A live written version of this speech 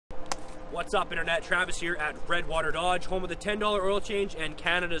What's up, Internet? Travis here at Redwater Dodge, home of the $10 oil change and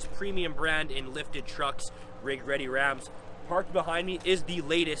Canada's premium brand in lifted trucks, Rig Ready Rams. Parked behind me is the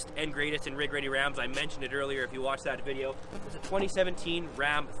latest and greatest in Rig Ready Rams. I mentioned it earlier if you watched that video. It's a 2017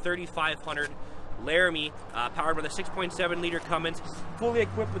 Ram 3500 Laramie, powered with a 6.7 liter Cummins, fully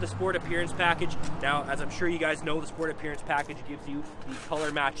equipped with a Sport Appearance package. Now, as I'm sure you guys know, the Sport Appearance package gives you the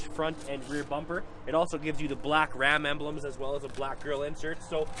color matched front and rear bumper. It also gives you the black Ram emblems as well as a black grill insert.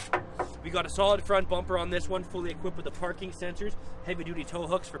 So we got a solid front bumper on this one, fully equipped with the parking sensors, heavy duty tow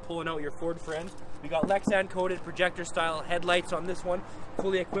hooks for pulling out your Ford friends. We got Lexan coated projector style headlights on this one,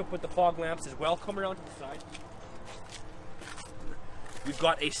 fully equipped with the fog lamps as well. Come around to the side. We've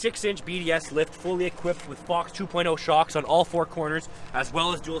got a 6-inch BDS lift, fully equipped with Fox 2.0 shocks on all 4 corners, as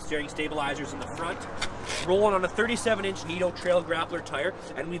well as dual steering stabilizers in the front. Rolling on a 37-inch Nitto Trail Grappler tire,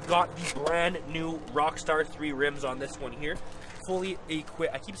 and we've got the brand new Rockstar 3 rims on this one here. Fully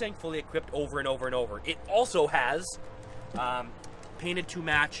equipped. I keep saying fully equipped over and over and over. It also has painted to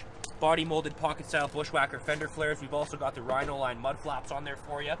match, body molded pocket style bushwhacker fender flares. We've also got the Rhino Line mud flaps on there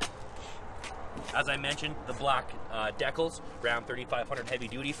for you. As I mentioned, the black decals, Ram 3500 heavy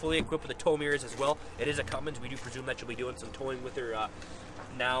duty, fully equipped with the tow mirrors as well. It is a Cummins. We do presume that you'll be doing some towing with her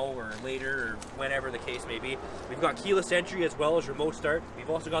now or later or whenever the case may be. We've got keyless entry as well as remote start. We've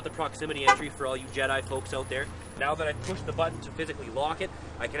also got the proximity entry for all you Jedi folks out there. Now that I've pushed the button to physically lock it,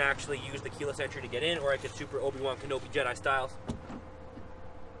 I can actually use the keyless entry to get in, or I can super Obi-Wan Kenobi Jedi styles.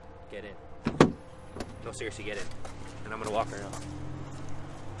 Get in. No, seriously, get in. And I'm going to walk around.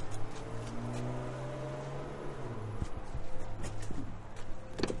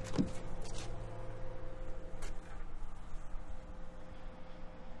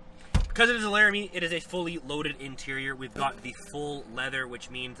 Because it is a Laramie, it is a fully loaded interior. We've got the full leather, which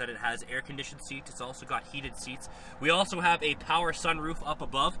means that it has air-conditioned seats. It's also got heated seats. We also have a power sunroof up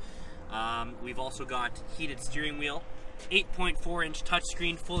above. We've also got heated steering wheel, 8.4-inch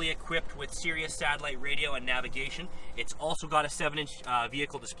touchscreen, fully equipped with Sirius satellite radio and navigation. It's also got a 7-inch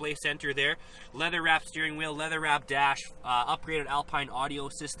vehicle display center there. Leather-wrapped steering wheel, leather-wrapped dash, upgraded Alpine audio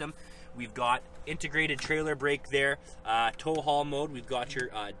system. We've got integrated trailer brake there, tow haul mode. We've got your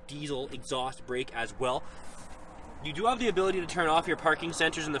diesel exhaust brake as well. You do have the ability to turn off your parking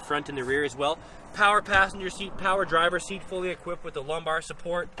sensors in the front and the rear as well. Power passenger seat, power driver seat, fully equipped with the lumbar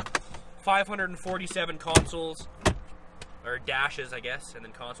support. 547 consoles, or dashes I guess, and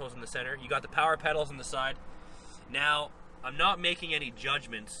then consoles in the center. You got the power pedals on the side. Now, I'm not making any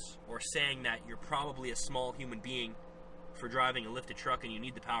judgments or saying that you're probably a small human being for driving a lifted truck and you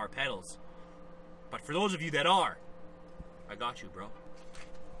need the power pedals. But for those of you that are, I got you, bro.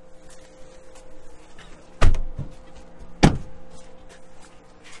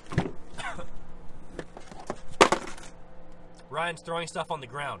 Ryan's throwing stuff on the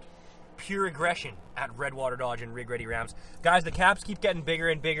ground. Pure aggression at Redwater Dodge and Rig Ready Rams. Guys, the cabs keep getting bigger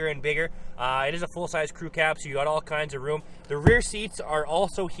and bigger and bigger. It is a full-size crew cab, so you got all kinds of room. The rear seats are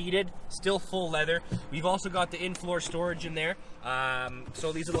also heated, still full leather. We've also got the in-floor storage in there.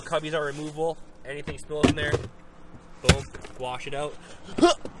 So these little cubbies are removable. Anything spills in there, boom, wash it out.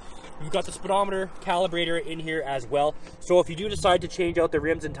 We've got the speedometer calibrator in here as well. So if you do decide to change out the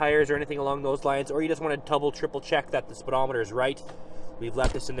rims and tires or anything along those lines, or you just want to double, triple check that the speedometer is right, we've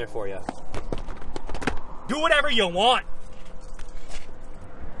left this in there for you. Do whatever you want.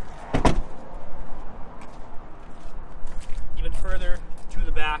 Even further to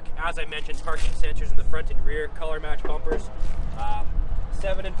the back, as I mentioned, parking sensors in the front and rear, color match bumpers,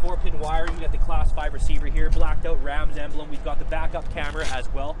 7 and 4 pin wiring. We got the class 5 receiver here, blacked out Rams emblem. We've got the backup camera as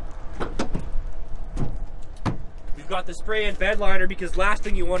well. We've got the spray and bed liner, because last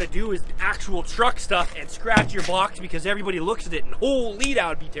thing you want to do is actual truck stuff and scratch your box because everybody looks at it and holy, that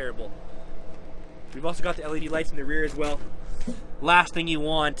would be terrible. We've also got the LED lights in the rear as well. Last thing you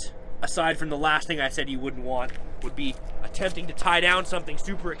want, aside from the last thing I said you wouldn't want, would be attempting to tie down something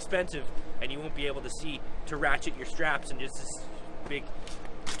super expensive and you won't be able to see to ratchet your straps and just this big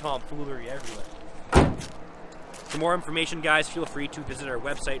tomfoolery everywhere. For more information, guys, feel free to visit our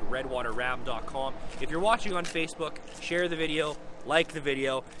website, redwaterram.com. If you're watching on Facebook, share the video, like the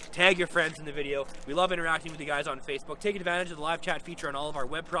video, tag your friends in the video. We love interacting with you guys on Facebook. Take advantage of the live chat feature on all of our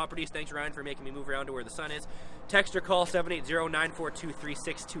web properties. Thanks, Ryan, for making me move around to where the sun is. Text or call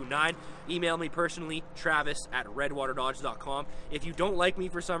 780-942-3629. Email me personally, travis@redwaterdodge.com. If you don't like me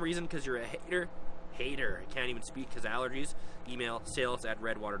for some reason because you're a hater, I can't even speak because of allergies, email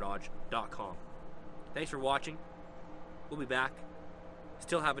sales@redwaterdodge.com. Thanks for watching. We'll be back.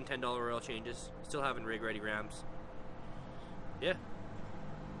 Still having $10 oil changes. Still having Rig Ready Rams.